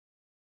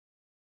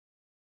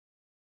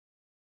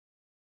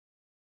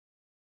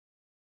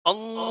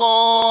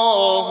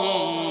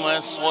اللهم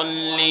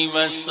صل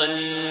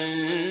وسلم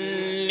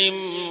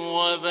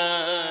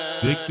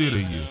देखते وبارك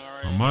रहिए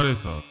हमारे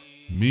साथ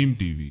मीम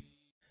टीवी।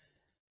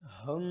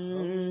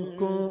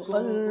 हमको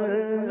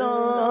अल्लाह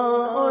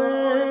और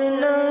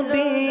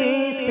नबी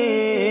से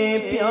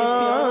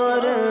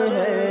प्यार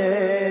है,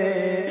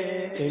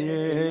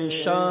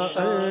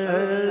 इंशाअल्लाह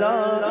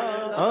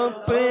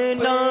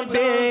अपना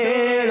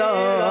बेड़ा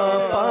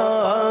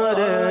पार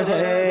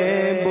है।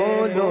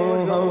 बोलो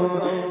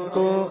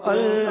हमको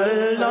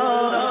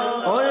अल्लाह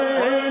और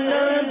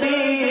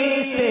नबी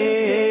से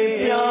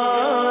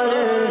प्यार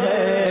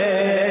है,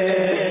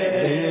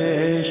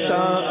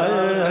 इंशाअल्लाह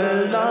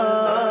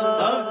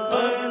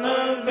अपना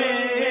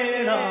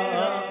बेड़ा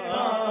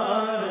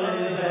पार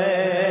है।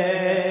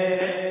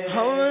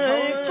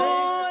 हमको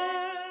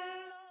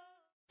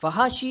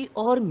फहाशी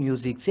और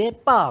म्यूजिक से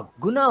पाक,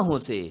 गुनाहों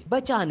से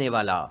बचाने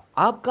वाला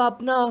आपका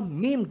अपना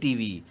meme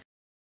TV.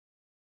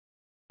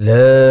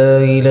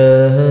 لا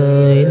إله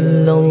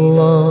إلا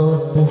الله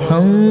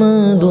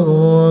محمد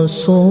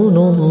رسول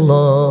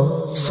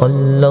الله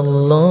صلى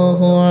الله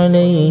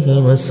عليه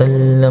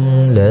وسلم.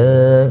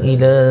 لا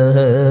إله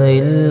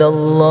إلا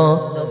الله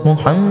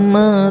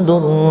محمد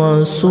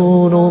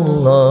رسول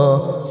الله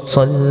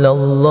صلى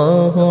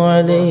الله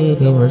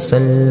عليه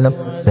وسلم.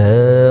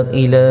 لا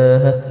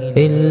إله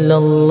إلا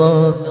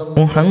الله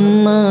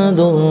محمد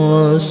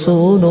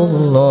رسول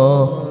الله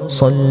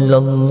صلى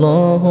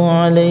الله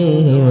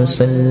عليه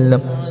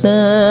وسلم.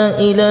 لا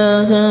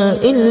إله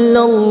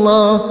إلا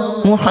الله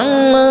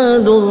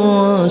محمد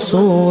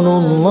رسول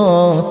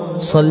الله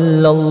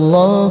صلى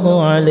الله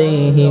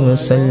عليه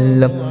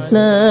وسلم.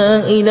 لا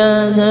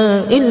إله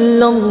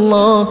إلا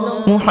الله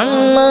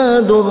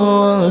محمد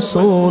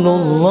رسول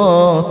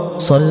الله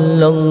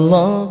صلى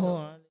الله.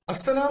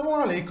 Assalamu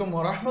alaikum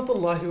wa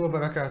rahmatullahi wa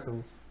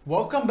barakatuh.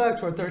 Welcome back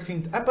to our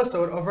 13th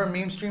episode of our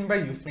Meemstream by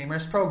Youth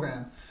Memers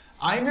program.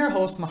 I'm your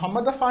host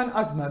Muhammad Affan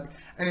Azmat,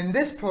 and in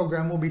this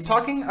program we'll be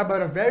talking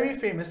about a very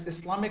famous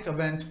Islamic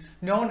event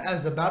known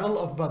as the Battle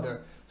of Badr.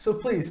 So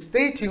please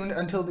stay tuned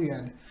until the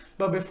end.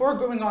 But before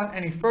going on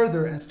any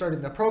further and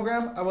starting the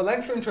program, I would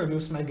like to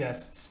introduce my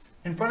guests.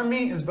 In front of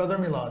me is Brother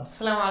Milad.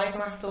 Assalamu alaikum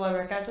wa rahmatullahi wa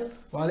barakatuh.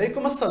 Wa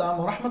alaikum assalam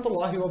wa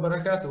rahmatullahi wa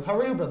barakatuh. How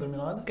are you, Brother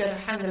Milad? Good,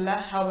 alhamdulillah.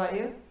 How about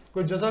you?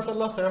 Good,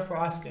 jazakallah khair for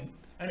asking.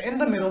 And in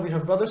the middle we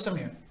have Brother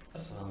Samir.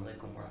 Assalamu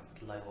alaikum wa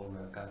rahmatullahi wa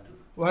barakatuh.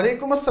 Wa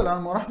alaikum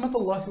assalam wa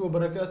rahmatullahi wa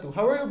barakatuh.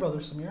 How are you, Brother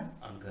Samir?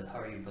 I'm good. How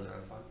are you, Brother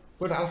Affan?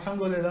 Good,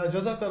 alhamdulillah,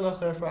 jazakallah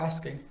khair for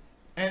asking.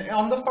 And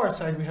on the far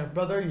side we have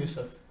Brother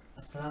Yusuf.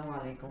 Assalamu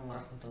alaikum wa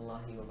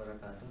rahmatullahi wa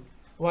barakatuh.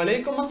 Wa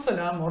alaikum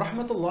assalam wa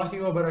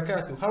rahmatullahi wa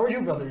barakatuh. How are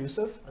you, Brother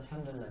Yusuf?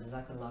 Alhamdulillah,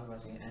 jazakallah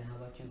khairan. And how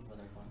about you,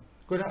 Brother Affan?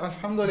 Good,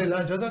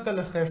 alhamdulillah,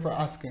 jazakallah khair for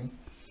asking.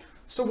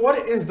 So what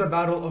is the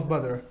Battle of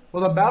Badr?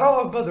 Well, the Battle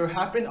of Badr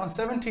happened on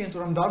 17th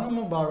Ramadan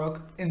Mubarak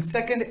in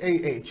 2nd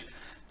AH.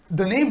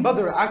 The name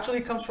Badr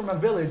actually comes from a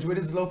village which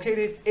is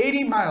located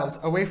 80 miles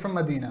away from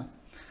Medina.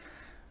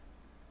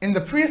 In the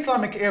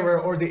pre-Islamic era,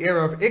 or the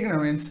era of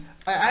ignorance,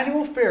 an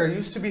annual fair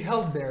used to be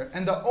held there,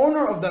 and the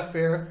owner of that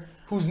fair,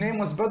 whose name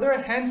was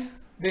Badr, hence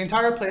the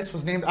entire place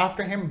was named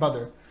after him,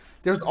 Badr.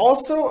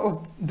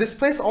 This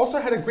place also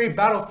had a great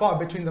battle fought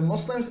between the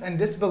Muslims and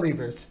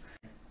disbelievers.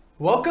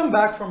 Welcome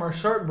back from our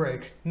short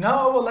break.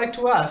 Now I would like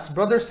to ask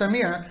Brother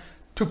Samir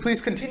to please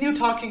continue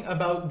talking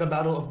about the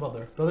Battle of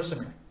Badr. Brother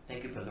Samir.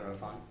 Thank you, Brother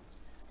Affan.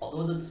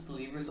 Although the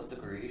disbelievers of the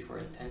Quraysh were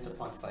intent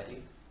upon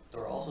fighting,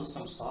 there were also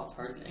some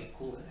soft-hearted and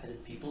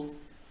cool-headed people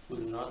who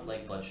do not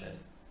like bloodshed.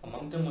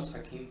 Among them was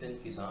Hakim bin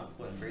Hizam,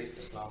 who embraced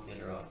Islam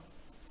later on.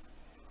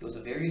 He was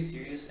a very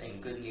serious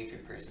and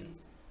good-natured person.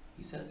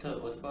 He said to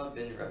Utbah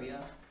bin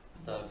Rabi'ah,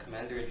 the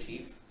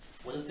commander-in-chief,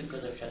 "What is the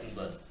good of shedding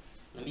blood?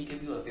 Let me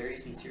give you a very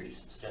sincere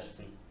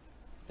suggestion.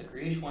 The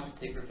Quraysh want to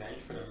take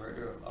revenge for the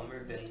murder of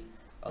Amr bin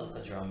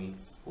al-Hadrami,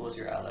 who was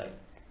your ally.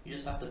 You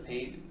just have to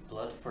pay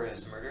blood for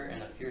his murder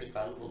and a fierce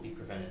battle will be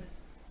prevented."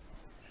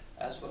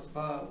 As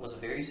Utbah was a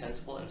very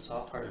sensible and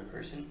soft-hearted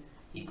person,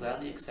 he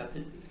gladly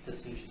accepted the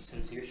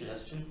sincere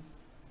suggestion,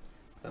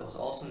 but it was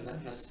also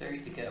necessary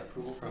to get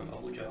approval from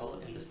Abu Jahl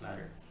in this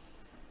matter.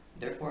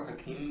 Therefore,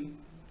 Hakim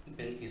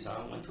bin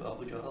Hizam went to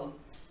Abu Jahl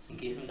and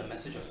gave him the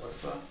message of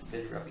Utbah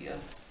bin Rabi'ah.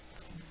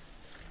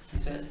 He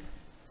said,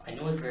 "I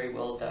know it very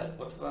well that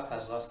Utbah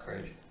has lost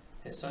courage.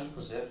 His son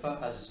Huzaifa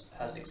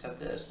has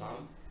accepted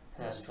Islam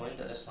and has joined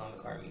the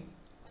Islamic army.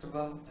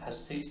 Utbah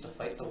hesitates to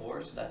fight the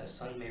war so that his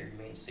son may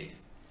remain safe."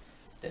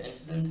 The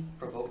incident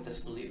provoked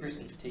disbelievers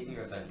into taking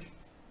revenge.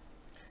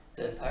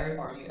 The entire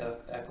army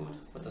echoed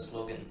with the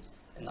slogan,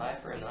 "An eye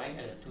for an eye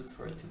and a tooth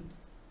for a tooth."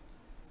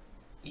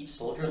 Each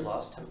soldier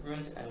lost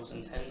temperament and was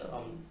intent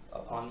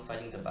upon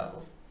fighting the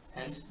battle.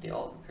 Hence, they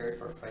all prepared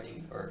for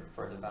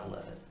for the battle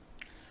ahead.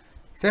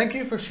 Thank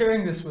you for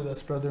sharing this with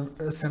us, Brother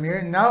Samir.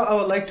 Now I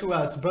would like to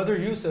ask Brother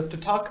Yusuf to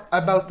talk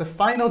about the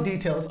final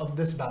details of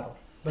this battle.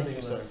 Brother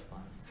Yusuf.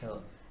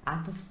 So,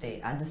 at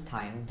this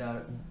time,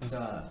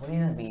 the Holy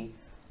Nabi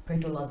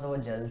prayed to Allah Azza wa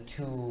Jal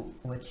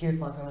with tears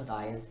falling from his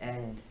eyes,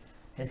 and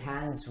his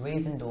hands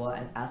raised in dua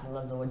and asked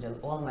Allah Azza wa Jal,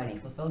 Almighty,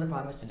 fulfill the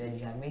promise today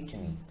you have made to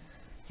me.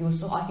 He was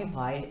so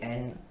occupied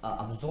and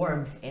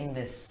absorbed in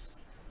this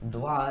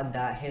dua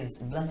that his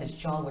blessed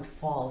shawl would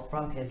fall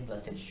from his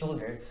blessed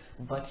shoulder,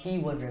 but he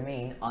would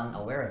remain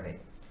unaware of it.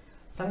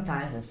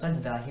 Sometimes in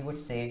sajda he would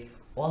say,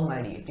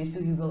 Almighty, if these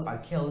few people are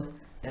killed,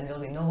 then there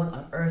will be no one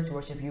on earth to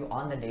worship you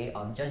on the day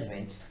of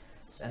judgment.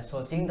 And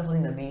so seeing the Holy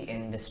Nabi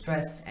in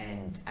distress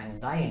and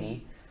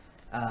anxiety,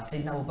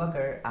 Sayyidina Abu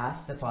Bakr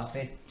asked the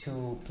Prophet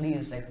to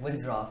please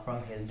withdraw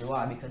from his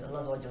dua, because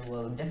Allah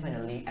will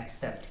definitely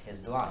accept his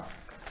dua.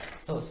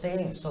 So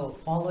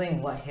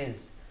following what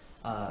his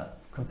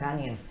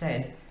companion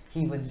said,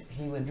 he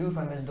withdrew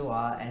from his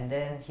dua, and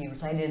then he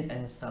recited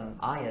in some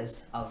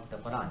ayahs of the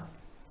Quran.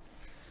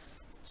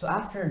 So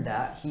after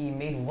that, he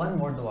made one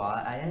more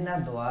dua, and in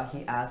that dua,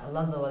 he asked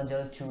Allah Azza wa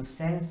Jal to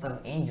send some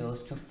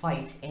angels to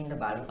fight in the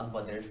battle of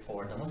Badr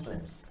for the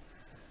Muslims.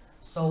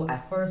 So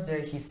at first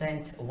there he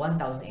sent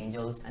 1,000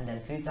 angels, and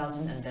then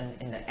 3,000, and then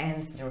in the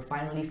end there were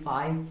finally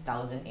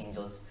 5,000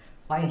 angels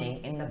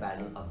fighting in the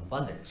battle of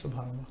Badr.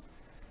 Subhanallah.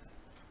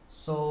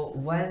 So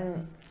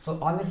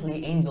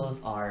obviously angels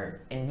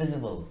are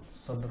invisible.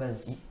 So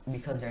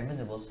because they're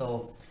invisible,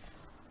 so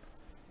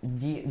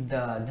the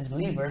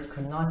disbelievers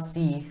could not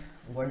see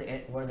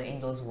where the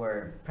angels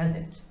were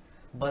present,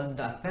 but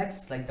the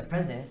effects, like the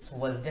presence,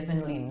 was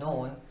definitely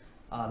known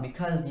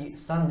because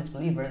some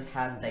disbelievers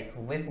had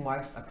whip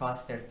marks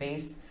across their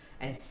face,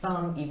 and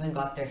some even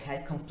got their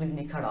head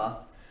completely cut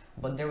off,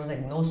 but there was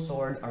no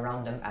sword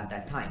around them at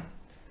that time.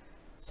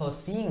 So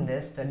seeing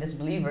this, the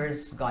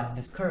disbelievers got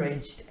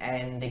discouraged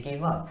and they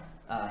gave up.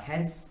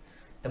 Hence,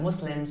 the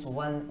Muslims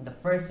won the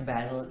first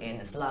battle in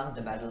Islam,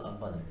 the Battle of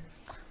Badr.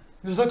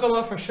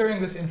 Jazakallah for sharing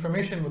this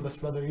information with us,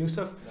 Brother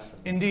Yusuf.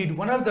 Indeed,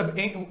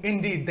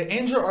 the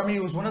angel army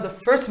was one of the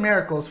first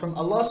miracles from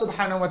Allah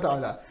subhanahu wa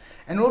ta'ala.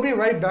 And we'll be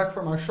right back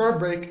from our short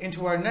break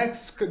into our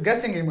next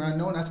guessing game round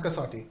known as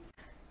Kasati.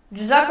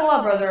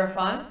 Jazakallah, Brother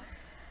Affan.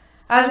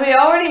 As we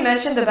already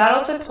mentioned, the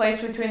battle took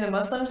place between the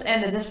Muslims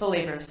and the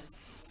disbelievers.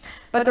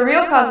 But the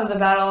real cause of the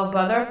Battle of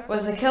Badr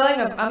was the killing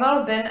of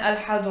Amr bin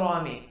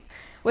al-Hadrami,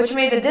 which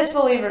made the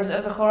disbelievers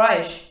of the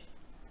Quraysh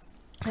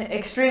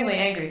extremely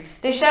angry.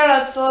 They shouted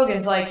out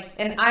slogans like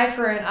an eye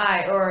for an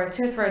eye or a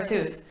tooth for a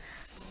tooth.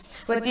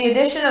 With the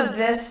addition of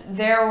this,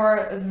 there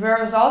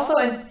was also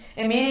an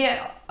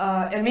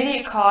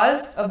immediate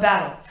cause of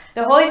battle.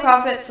 The Holy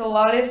Prophet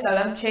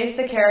ﷺ chased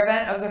the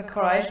caravan of the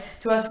Quraysh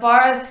to as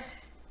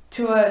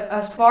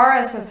far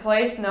as a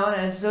place known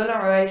as Zul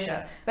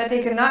Aisha, but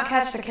they could not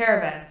catch the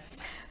caravan.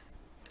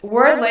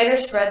 Word later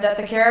spread that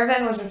the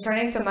caravan was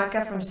returning to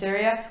Mecca from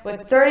Syria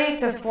with 30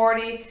 to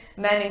 40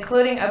 men,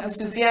 including Abu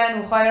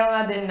Sufyan,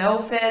 Muhayrama bin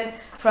Nawfal,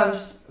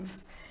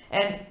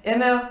 and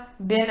Imam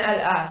bin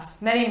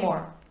al-As, many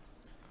more.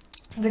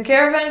 The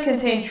caravan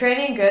contained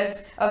trading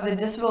goods of the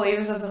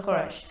disbelievers of the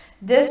Quraysh.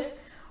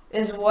 This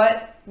is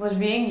what was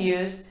being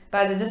used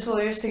by the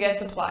disbelievers to get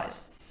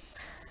supplies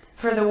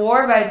for the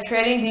war by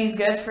trading these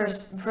goods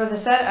for the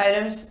said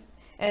items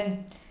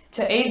and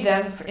to aid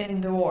them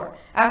in the war.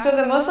 After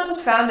the Muslims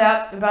found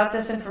out about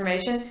this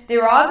information, they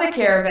robbed the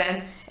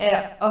caravan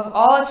of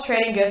all its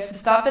trading goods to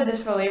stop the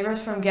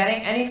disbelievers from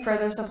getting any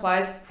further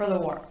supplies for the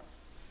war.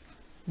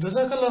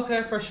 Jazakallah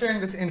khair for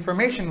sharing this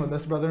information with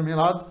us, Brother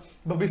Milad.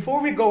 But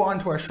before we go on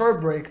to our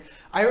short break,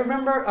 I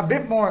remember a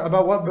bit more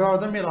about what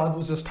Brother Milad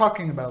was just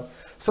talking about.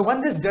 So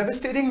when this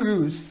devastating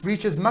news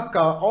reaches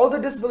Mecca, all the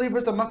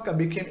disbelievers of Mecca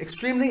became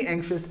extremely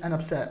anxious and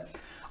upset.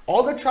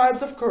 All the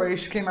tribes of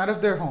Quraysh came out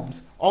of their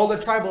homes. All the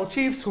tribal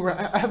chiefs who were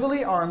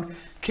heavily armed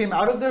came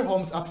out of their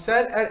homes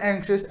upset and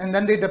anxious, and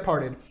then they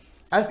departed.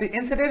 As the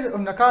incident of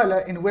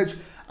Nakala, in which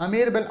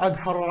Amir bin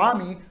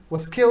al-Hadrami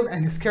was killed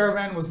and his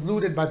caravan was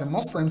looted by the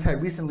Muslims,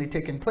 had recently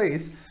taken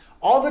place,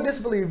 all the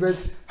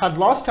disbelievers had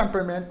lost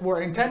temperament,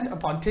 were intent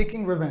upon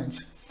taking revenge.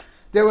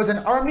 There was an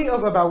army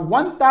of about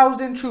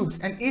 1,000 troops,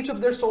 and each of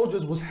their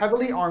soldiers was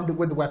heavily armed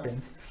with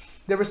weapons.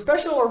 There were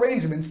special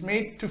arrangements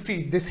made to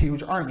feed this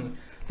huge army.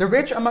 The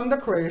rich among the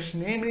Quraysh,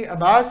 namely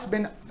Abbas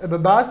bin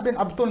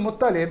Abdul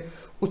Muttalib,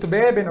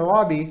 Utbah bin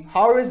Rabi,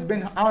 Haris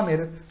bin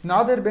Amir,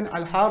 Nadir bin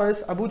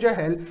al-Haris, Abu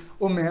Jahl,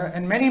 Umair,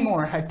 and many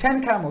more, had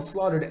 10 camels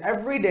slaughtered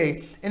every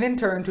day in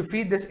turn to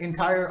feed this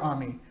entire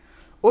army.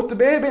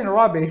 Utbah bin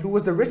Rabi, who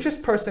was the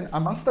richest person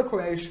amongst the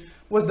Quraysh,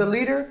 was the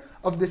leader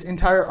of this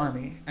entire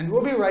army. And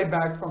we'll be right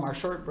back from our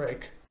short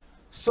break.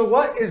 So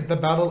what is the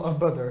Battle of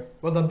Badr?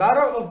 Well, the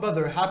Battle of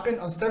Badr happened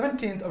on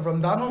 17th of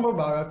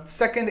Ramadan-Mubarak,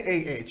 2nd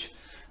AH.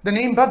 The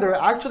name Badr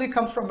actually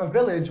comes from a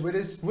village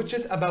which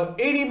is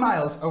about 80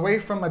 miles away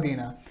from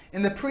Medina.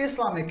 In the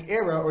pre-Islamic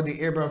era, or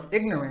the era of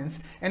ignorance,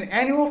 an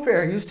annual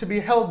fair used to be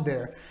held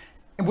there,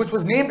 which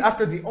was named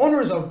after the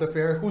owners of the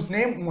fair, whose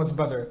name was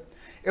Badr.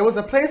 It was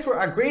a place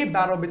where a great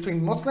battle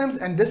between Muslims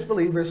and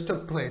disbelievers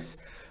took place.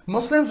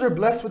 Muslims were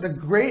blessed with a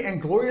great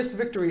and glorious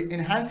victory,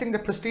 enhancing the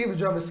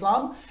prestige of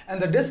Islam,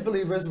 and the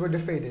disbelievers were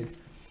defeated.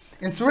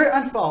 In Surah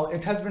Anfal,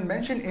 it has been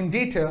mentioned in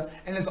detail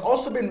and has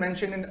also been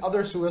mentioned in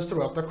other surahs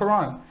throughout the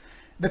Quran.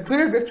 The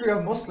clear victory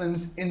of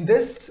Muslims in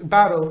this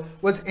battle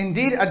was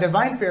indeed a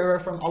divine favor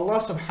from Allah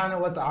subhanahu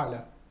wa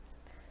ta'ala.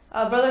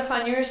 Brother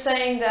Affan, you were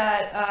saying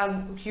that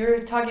you were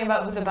talking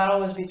about who the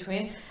battle was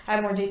between. I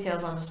have more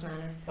details on this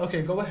matter.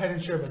 Okay, go ahead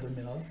and share, Brother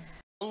Milad.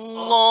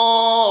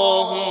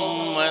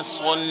 اللهم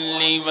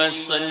صل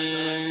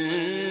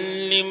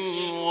وسلم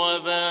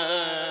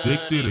وبارك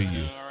देखते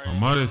रहिए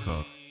हमारे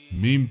साथ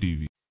meme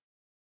TV.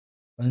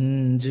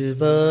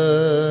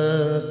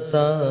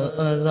 पंजवक्ता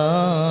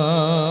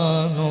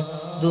अज़ानो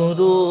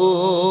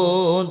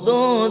दुरूद व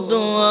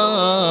दुआ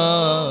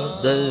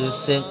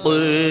दर्स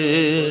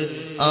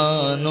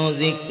कुरान व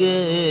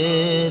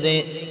ज़िक्र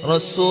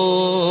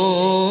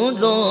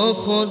रसूल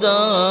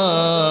खुदा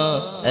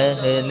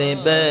अहले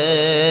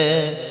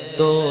बैत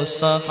तो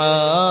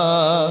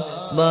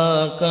सहाबा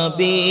का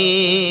भी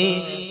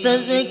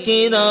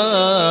तज़किरा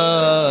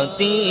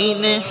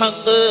दीन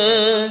हक़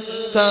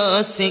का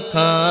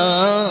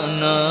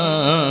सिखाना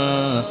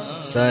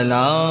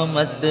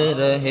सलामत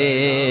रहे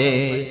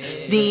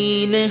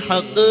दीन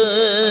हक़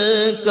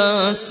का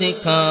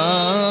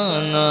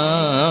सिखाना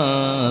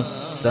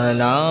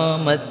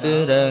सलामत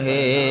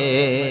रहे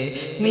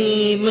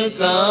मीम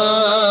का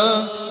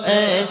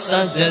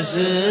ऐसा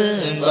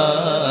जज्बा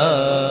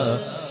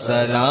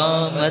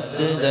सलामत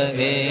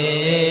रहे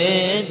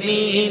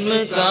मीम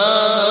का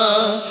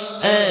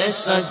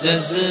ऐसा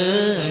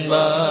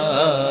जज्बा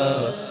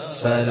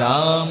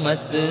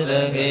सलामत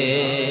रहे।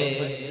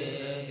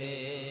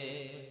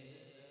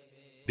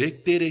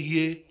 देखते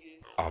रहिए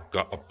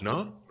आपका अपना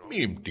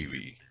मीम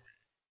टीवी।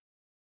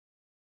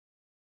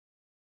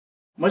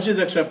 मस्जिद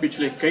अक्सा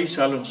पिछले कई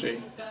सालों से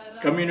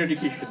कम्युनिटी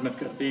की खिदमत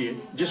करती है,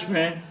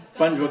 जिसमें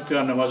 5 वक्त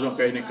नमाजों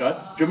का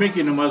इनेकाद, जुमे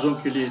की नमाजों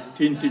के लिए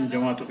 3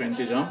 जमातों का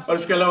इंतजाम और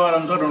उसके अलावा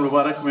रमज़ान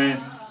मुबारक में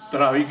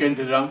तरावी का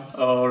इंतजाम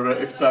और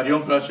इफ्तारियों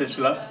का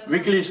सिलसिला।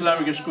 वीकली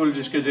इस्लामिक स्कूल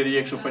जिसके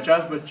जरिए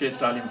 150 बच्चे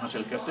तालीम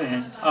हासिल करते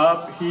हैं, आप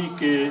ही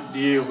के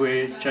दिए हुए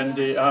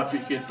चंदे आप ही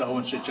के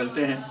ताउन से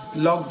चलते हैं।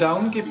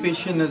 लॉकडाउन के पेश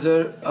नज़र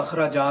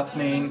अखराजात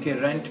में इनके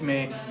रेंट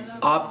में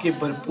आपके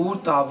भरपूर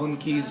ताउन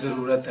की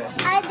ज़रूरत है।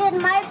 I did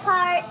my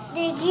part.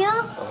 Did you?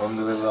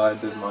 Alhamdulillah, I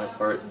did my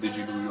part. Did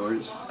you do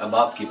yours? अब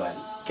आपकी बारी।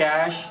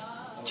 कैश,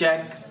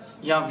 चेक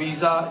या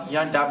वीज़ा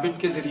या डेबिट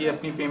के जरिए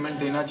अपनी पेमेंट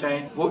देना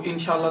चाहें, वो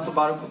इंशाअल्लाह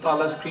तबारक व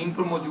तआला स्क्रीन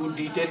पर मौजूद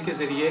डिटेल के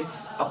जरिए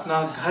अपना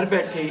घर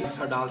बैठे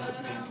हिस्सा डाल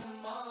सकते हैं।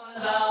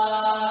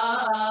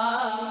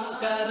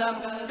 करम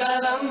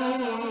करम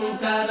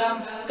करम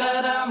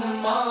करम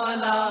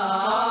मौला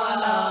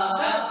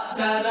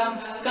करम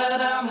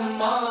करम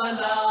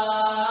मौला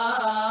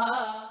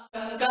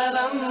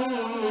करम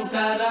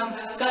करम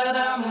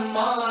करम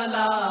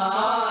मौला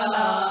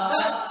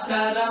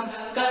करम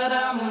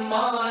करम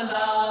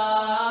मौला।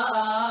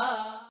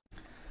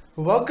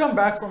 Welcome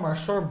back from our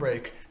short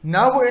break.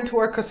 Now we're into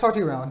our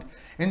Kasati round.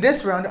 In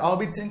this round, I'll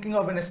be thinking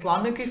of an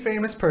Islamically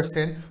famous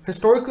person,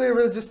 historically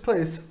religious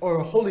place, or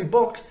a holy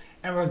book,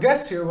 and our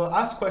guest here will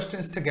ask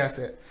questions to guess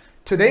it.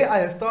 Today, I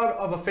have thought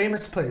of a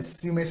famous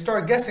place. You may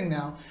start guessing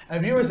now,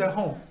 and viewers at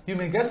home, you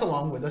may guess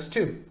along with us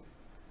too.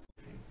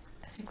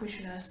 I think we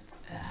should ask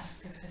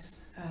if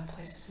this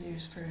place is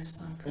used for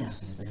Islamic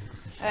purposes.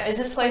 Is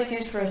this place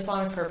used for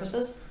Islamic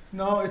purposes?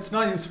 No, it's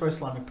not used for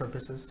Islamic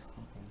purposes.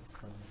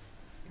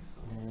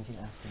 Then we should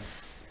ask them.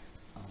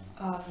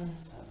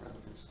 Does that have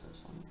relevance to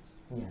Islamic?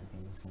 Yeah, that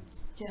makes sense.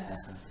 Yeah.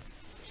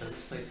 Does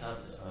this place have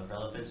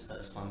relevance to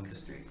Islamic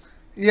history?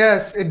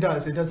 Yes, it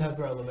does. It does have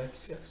relevance,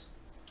 yes.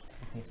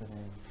 Okay, so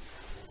then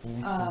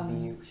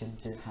should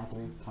there have to be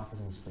prophets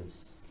in this place?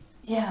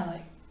 Yeah,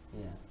 like.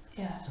 Yeah.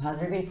 Yeah. So has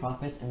there been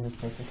prophets in this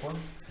place before?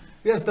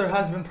 Yes, there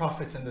has been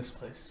prophets in this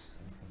place.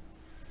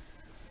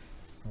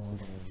 So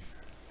then,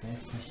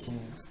 next question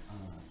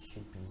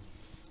should be.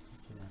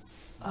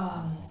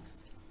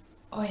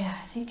 Oh yeah,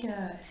 I think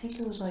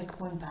it was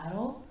like one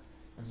battle.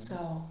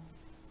 So,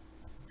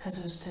 because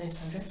it was today's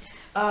subject.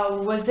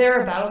 Was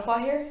there a battle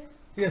fought here?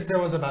 Yes,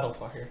 there was a battle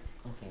fought here.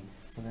 Okay,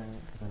 so then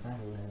because of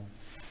battle, then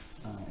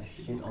it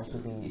should also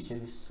be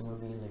somewhere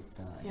be like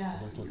the it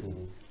was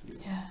located.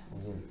 Yeah.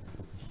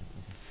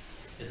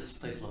 Is this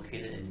place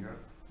located in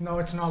Europe? No,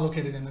 it's not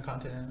located in the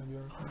continent of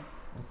Europe.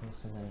 Okay,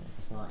 so then if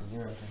it's not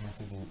Europe, it has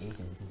to be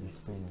Asia because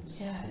it's pretty much.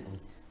 Yeah.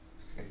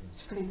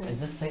 It's pretty big. Is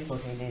this place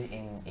located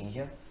in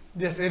Asia?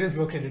 Yes, it is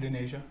located in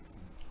Asia.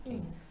 Okay.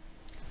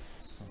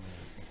 So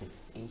if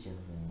it's Asia,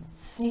 then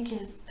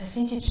I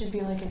think it should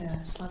be like in an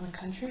Islamic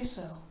country.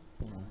 So.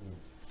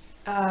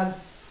 Yeah.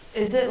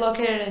 Is it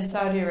located in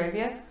Saudi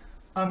Arabia?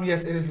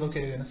 Yes, it is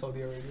located in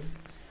Saudi Arabia.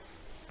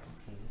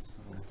 Okay, so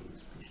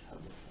this place should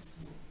have a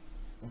festival.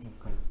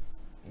 Because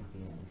yeah,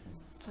 makes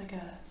sense. It's like a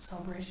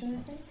celebration,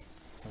 I think.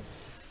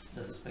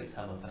 Does this place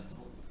have a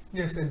festival?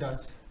 Yes, it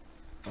does.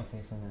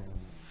 Okay, so then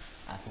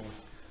I think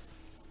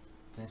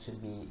that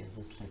should be, is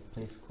this like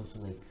place close to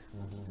like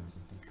Medina or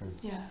something? Cause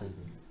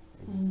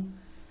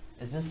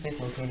is this place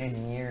located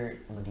near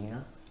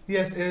Medina?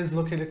 Yes, it is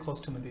located close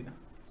to Medina.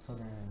 So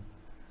then,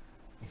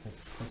 if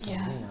it's close to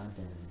Medina,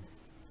 then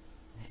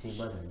I see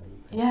Badr.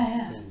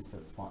 Yeah. So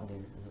fought there.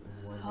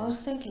 I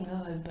was thinking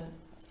of it, but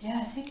Yeah,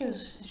 I think it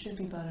should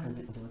be Badr.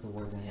 There was a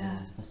war there. Yeah.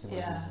 Festival.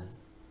 Yeah.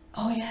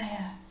 Oh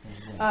yeah.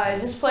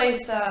 Is this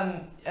place?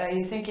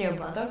 You thinking of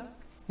Badr?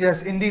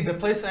 Yes, indeed, the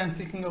place I'm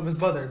thinking of is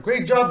Badr.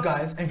 Great job,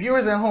 guys, and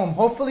viewers at home.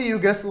 Hopefully you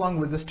guessed along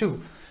with us too.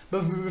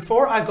 But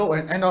before I go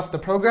and end off the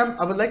program,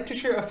 I would like to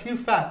share a few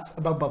facts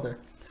about Badr.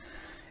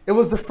 It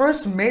was the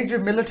first major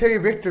military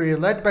victory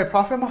led by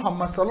Prophet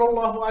Muhammad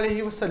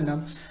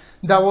ﷺ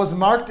that was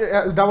marked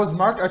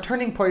a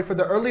turning point for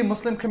the early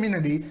Muslim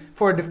community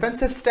for a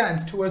defensive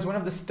stance towards one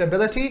of the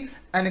stability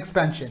and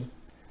expansion.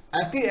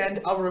 At the end,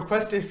 I will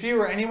request if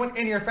you or anyone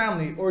in your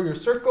family or your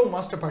circle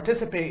wants to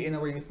participate in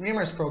our Youth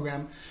Meemers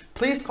program,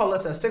 please call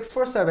us at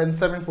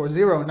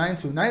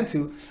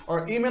 647-740-9292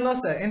 or email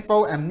us at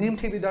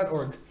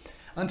info@meemtv.org.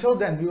 Until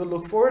then, we will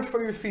look forward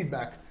for your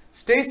feedback.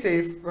 Stay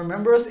safe,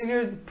 remember us in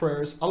your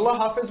prayers. Allah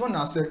Hafiz wa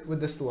Nasir with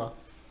this dua.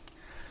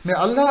 May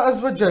Allah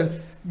Azza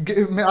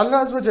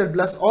wa Jal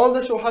bless all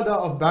the shuhada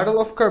of Battle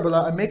of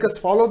Karbala and make us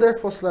follow their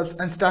footsteps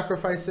and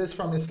sacrifices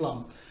from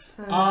Islam.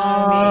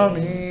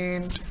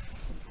 Ameen.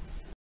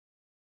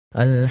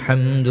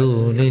 الحمد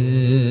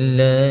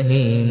لله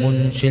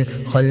منشي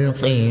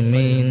الخلق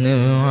من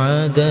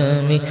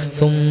عدم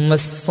ثم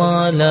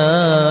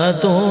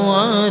الصلاة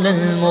على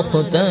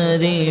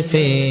المختار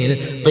في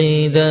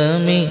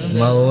القدم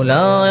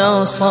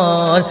مولاي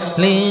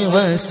صل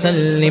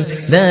وسلم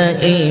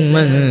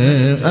دائما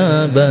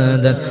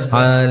أبدا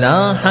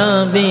على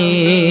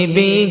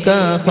حبيبك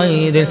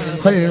خير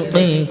الخلق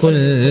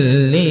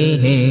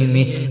كلهم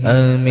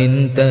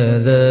آمن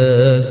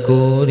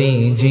تذكر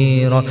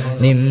جيران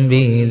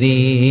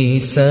بذي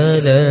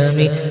سلام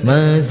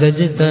ما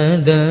زجت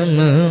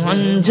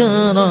دمعا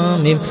جرى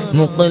من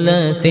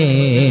مقلة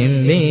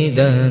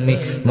بدم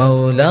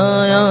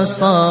مولاي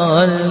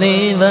صل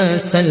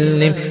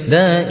وسلم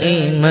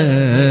دائما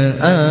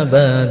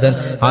أبدا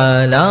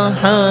على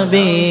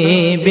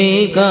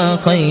حبيبك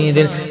خير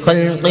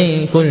الخلق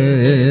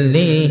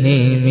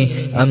كلهم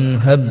أم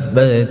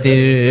هبت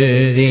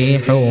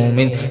الريح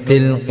من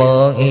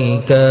تلقاء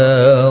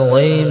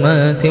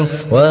كظيمة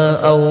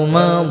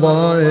وأومض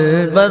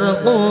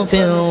البرق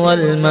في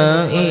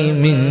الظلماء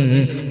من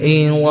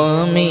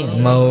إيوام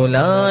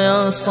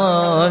مولاي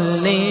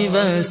صل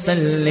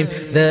وسلم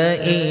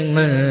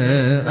دائما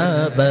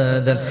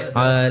أبدا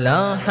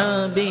على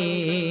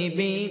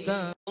حبيبك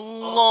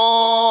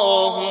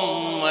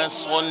اللهم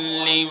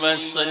صل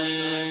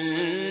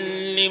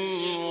وسلم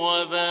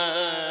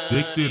وبارك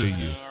देखते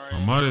रहिए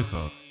हमारे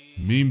साथ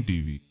meme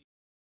TV.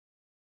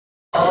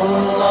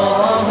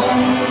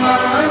 اللهم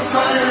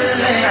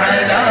صل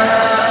على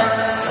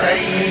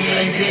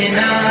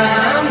سيدنا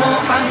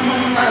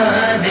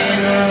محمد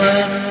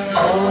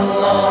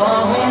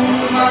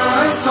اللهم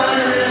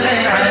صل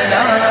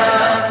على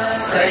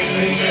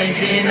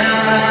سيدنا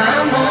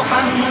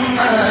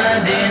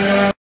محمد